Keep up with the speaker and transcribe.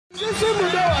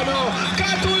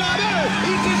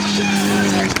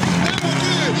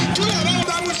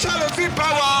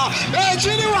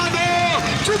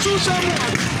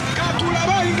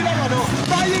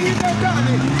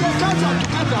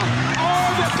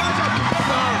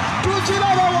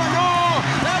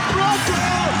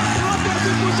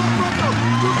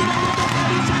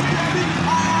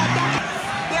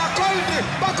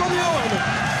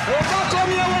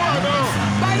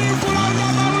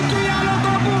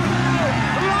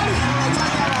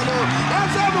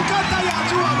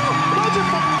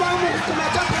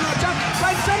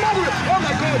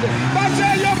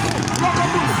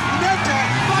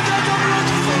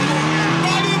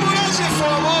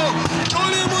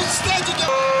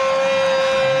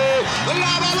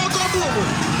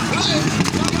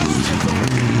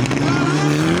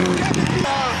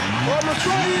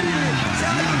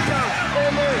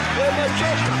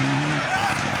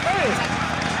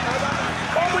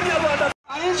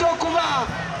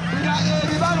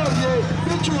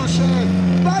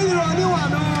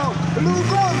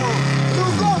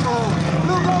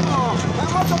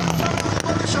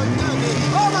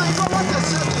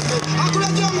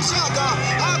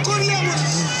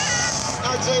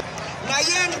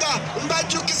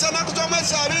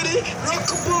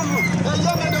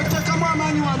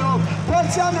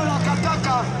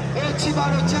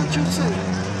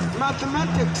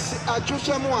Mathematics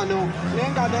achusha mwano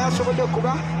nenga na yasobola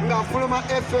kuba nga fuluma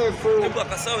FF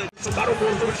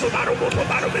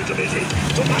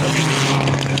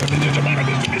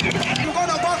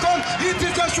Mkono kwako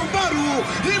itika Subaru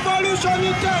Evolution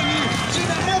 10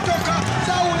 zina motoka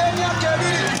za ulenya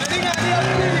kebiri lingalia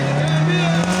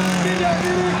pili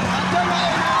atema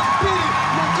pili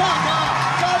mukanga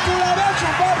katula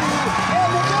Subaru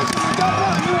mukasi mutapa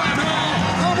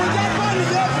mwano mujapa ni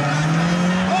yefu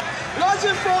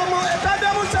Fomo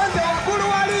etadamu sante wakulu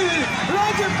wali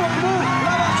loje fomo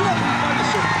la wachua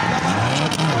kufanisho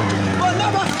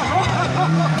bonaba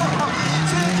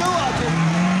sije wate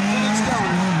it's down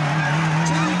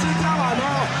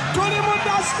no tuli mu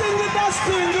dusting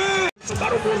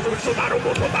Subaru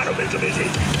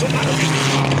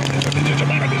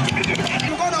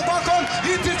mkono kwako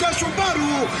itika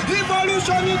Subaru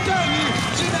Evolution 10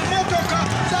 zina motoka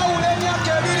za ulenya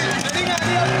kebiri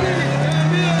lingalia pili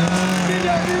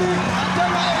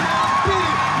atema pili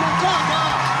mukanga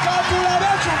katula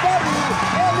Subaru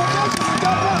mukasi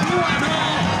mutapa mwano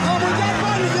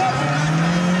mujapa ni yefu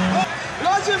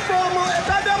loje fomo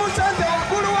etadamu sante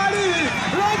wakulu wali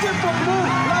loje fomo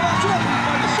la wachua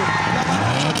kufanisho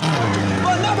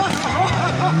bonaba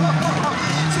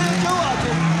sije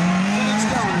wate it's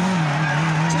down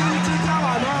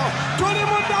no tuli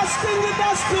mu dusting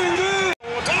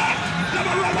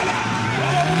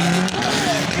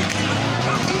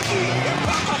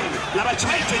Lava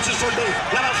Chite Chisode,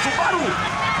 Lava Subaru,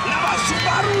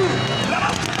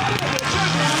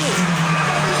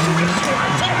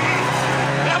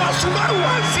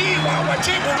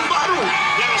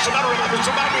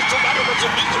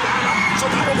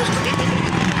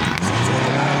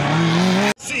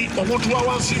 See, the one who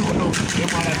wants you know, the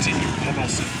Malati, and I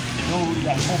see, no,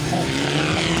 that home,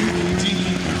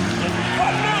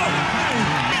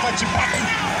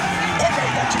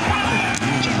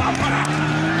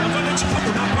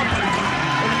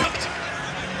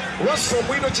 What's the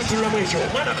window to the Ramesho?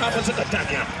 Mana Kapas at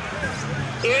Tanya.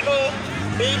 Eno,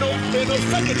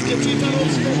 second get it out of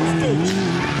stage.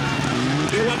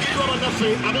 They were given on the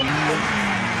frame. I don't know.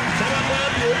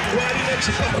 Who are in the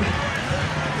Chicago?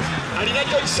 I didn't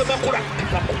get Samakura.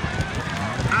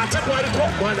 I took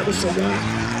one of the Soga.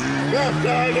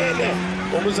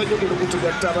 Almost I didn't go to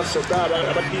the Tava Sodara,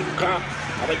 Abadinka,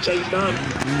 Abachina.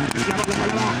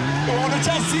 On the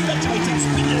chance that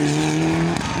experience.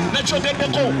 Natural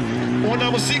Deboko, on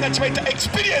our singer to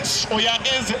experience, or your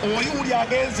ends, or you are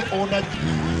against, or not.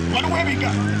 One way we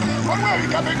got,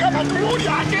 and you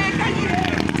are again.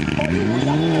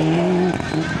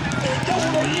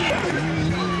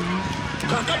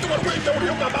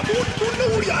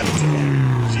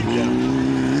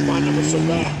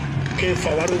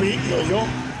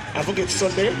 I forget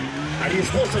Sunday, and he's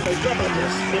supposed to be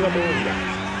governors, never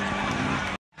more.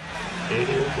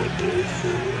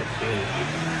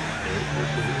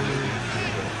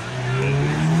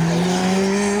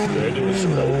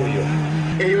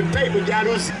 Eyo type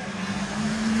jarusi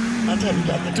hata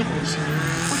mtakatukuzi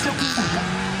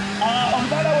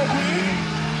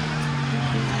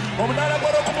omudala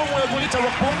gw'olwokumu gulita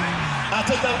lwapo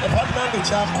ate ebanange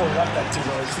kyakola kati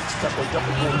wasikita tojja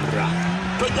kubuulira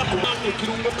tojja kumanga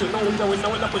ekirungo kyonna wenda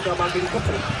wena kugamba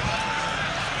ng'ebikopo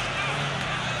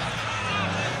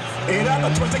era nga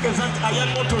tubategeeza nti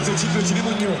ayanotooza ekintu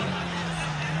ekirimu nnyo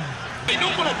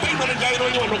inokola payimana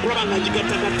gyayironi wano okulaba nga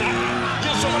ngigattagatta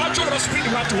gyesobola kyolaba sipiidi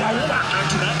bwati wawuba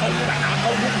anti nakawuba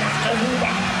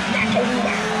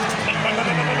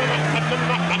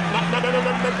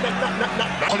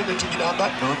kolime tugiranga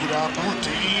nogiranga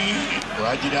nti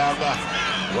wagiranga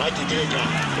wagirega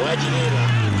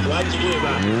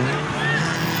wagireeba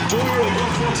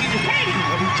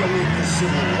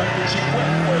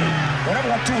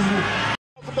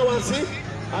wansi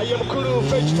aye mukulu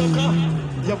fekitaka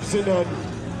yavuze nani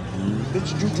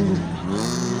nekijujulu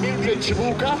Mildred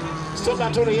Kibuuka soka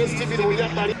atono yesitibiri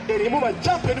mulyambali erimu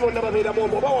bachampeni bonna babeeramu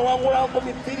omwo oba wawangulako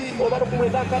 2 oba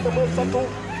 19-3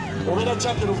 obeera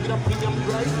champion ovugira premium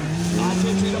drive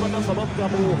ate tuyina banafa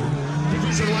bavugamu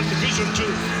division 1 division 2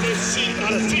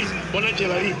 SCRT bonna gye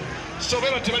bali so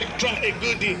beba tebali kutwala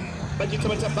egudi bagita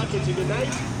bata bucket in the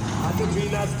night ate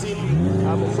tuyina steam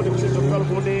mufune kusezo kutwala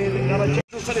kubunene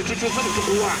abakyusane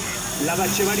tukuwa laba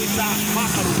kye balita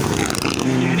makalu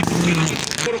yali kukira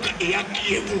kukoroka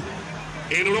eyakiyevu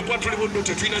eno olwokuba tuli buddo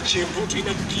tetulina kyenvu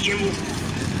tulina kiyevu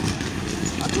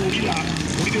atuwulira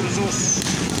resource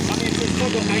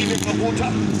amitesodo naine kabuuta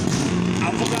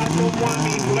avuga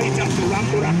n'omwami ngulaita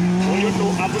tulambula oyo no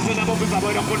avuze nabo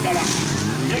bibabairako ddala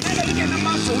egenda ligenda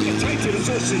maaso wulya taite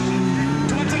resource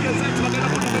tubategeeza nti bagenda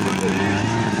kutagagako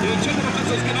ekyenda bakazi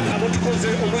ozigenda abo tukoze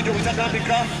omwingi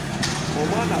obutagambika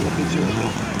omwana abadde kyona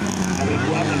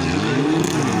abegwanga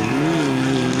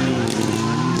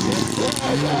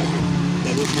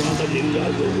abegwanga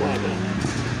gyengaza omwana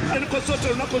enikosote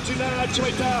olunaku kina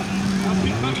kibaita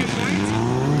big market night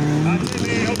ate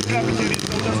ne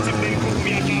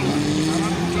okukabiteritaudastimbenkokumyaka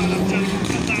abakutwala mutali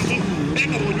kukataako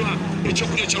nga bonywa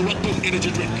ekyokulya kya rugby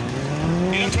energy drink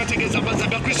era tubategeeza amazzi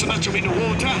aga kristo nakyo bino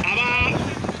woota aba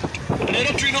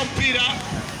leero tulina omupiira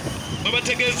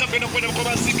babategeeza kwenda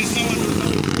kwabasibisawa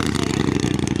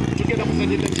tugenda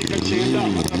kuzanya eddakiika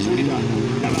 9 akatuulira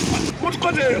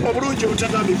mutukoze obulungi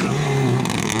obutagambika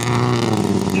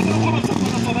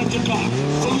Masaka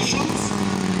solutions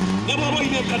never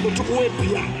win a candle to wear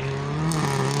beer.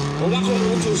 Or that's what I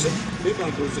want to say. Maybe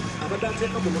I'm going to say, I'm not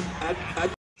saying I'm going to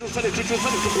say,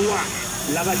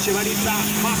 Lava Chevalita,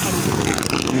 Makaru,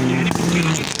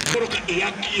 Koroka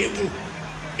Eyakiyevu,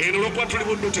 and Ropa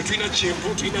Tribuno to Trina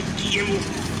Chevu, Trina Kiyevu.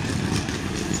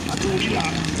 Atulila,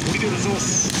 with the resource.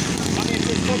 I mean,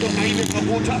 it's not a name of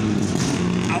water.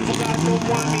 I forgot no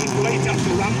one later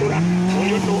to Rambura, or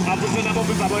you know, I was another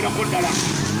Baba Kondala.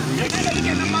 Egenda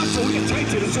ligenda maaso wulya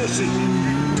taite resource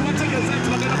tubategeeza nti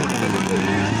bagenda kutagagako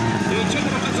ekyenda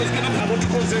bakazi ozigenda abo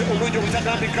tukoze omwingi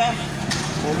obutagambika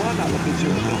omwana abadde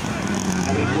kyona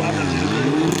abegwanga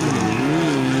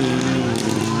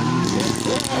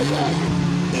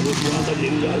abegwanga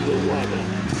gyengaza omwana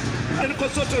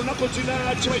enikosote olunaku kina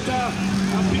kibaita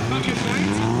big market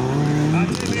night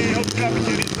ate ne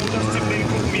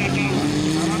okukabiteritaudastimbenkokumyaka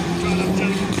abakutwala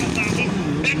mutali kukataako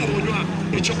nga bonywa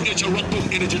ekyokulya kya rugby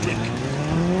energy drink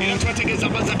era tubategeeza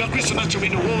amazzi aga kristo nakyo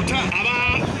bino woota aba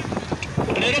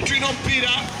leero tulina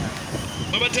omupiira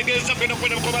babategeeza kwenda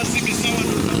kwabasibisawa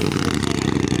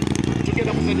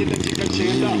tugenda kuzanya eddakiika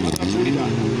 9 akatuulira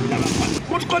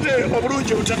mutukoze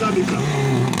obulungi obutagambika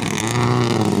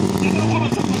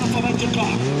enakwabasakanafa bajeka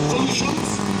solutions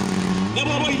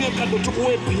nebwaba olina ekadde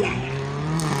tukuwa ebiya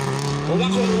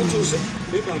obaka onobutuuse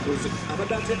nebanguze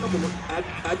abadde ateeka muno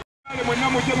mwenna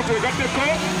mujje mutegaddeko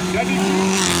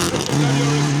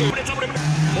yadiaomusobola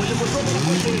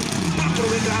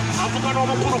avuga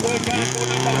n'omukulu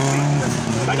gwegaonambalasi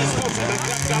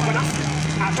badesikoogavana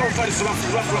ate omufaliso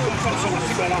bafula ku mufaliso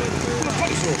wasigala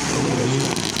omufaliso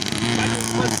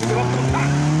bakuta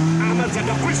amazzi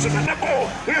aga kristo nadako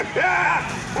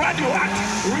radio at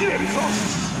wulira ebisosi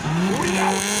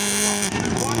wulirawo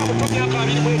mwana muto myaka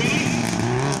 22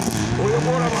 oyo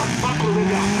bwolaba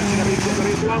bakulubega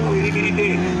akirabeggwanga werimiridde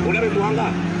olabe gwanga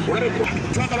olabe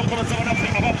twagala okukomaza banaffe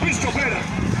abakristo kwera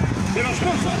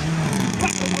bebasponsa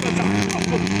basokomaza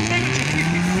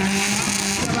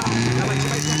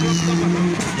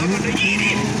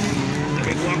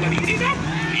eggwanga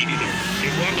lirino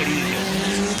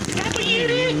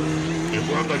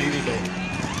eggwanga lirino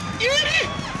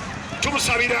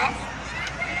tumusabira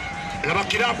laba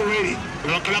kirabu weri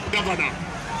laba kalabu gavana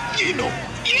ino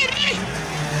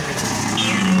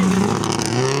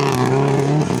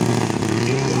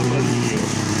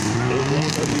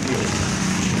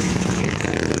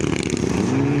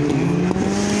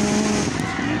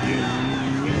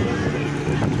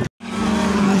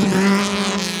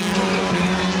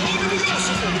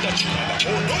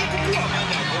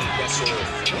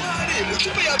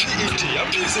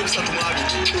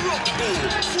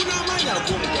Funa amanya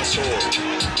ag'omugaso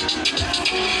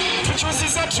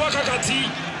Aisa twaka kati.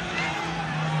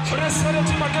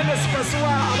 Fresereti magende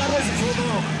spasua abarezi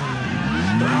fumo.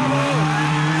 Bravo.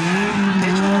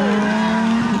 Ajikuba.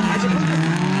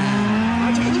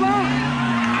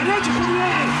 Ajikuba.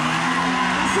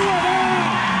 Spasua ba.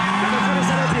 Daga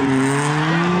fresereti.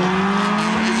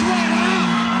 Ajikuba.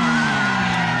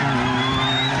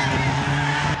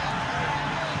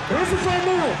 Rezi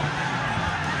fumo.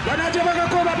 Wanaje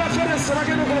bagakoba ba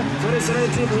fresereti ko.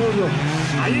 Fresereti muyo.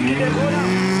 Ayingide kona.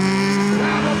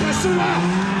 Bravo Pasua.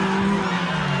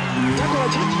 Tako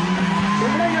chichi.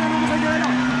 Kumlenga na mtegera.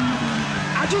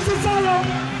 Ajusi salo.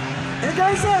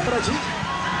 Egaisa brachi.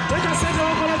 Take a set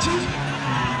of Kolachi.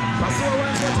 Pasua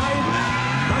one more time.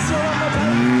 Pasua one more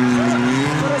time.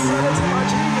 Fresereti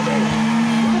majini.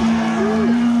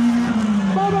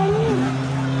 Babalu.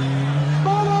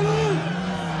 Babalu.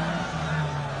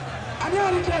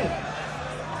 Anyari ke.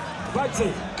 Baitse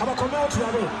kama komeo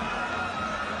tuyabe.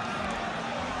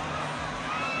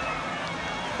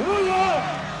 Uyo!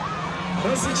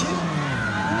 Rosichi!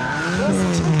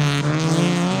 Rosichi!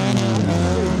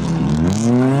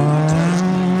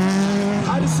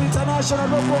 Haris International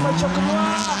Roko Machokumwa!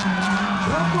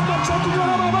 Roko Machokumwa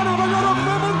Mabana Bagaro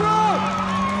Memendo!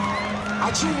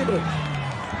 Achigide!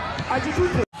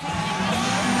 Ajikupe!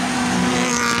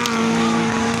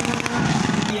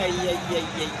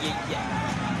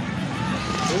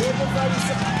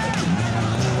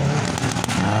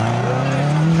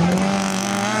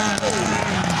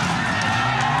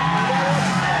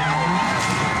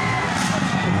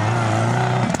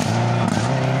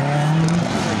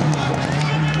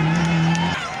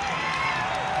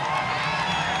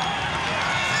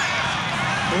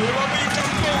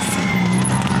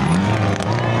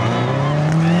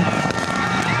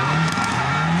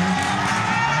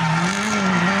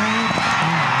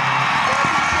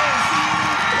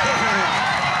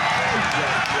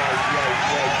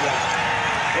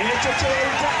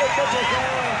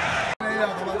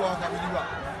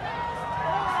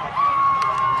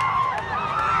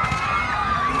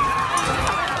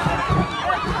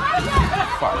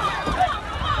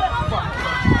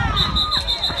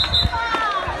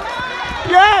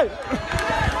 Yeah.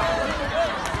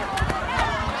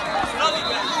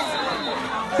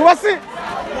 Voici.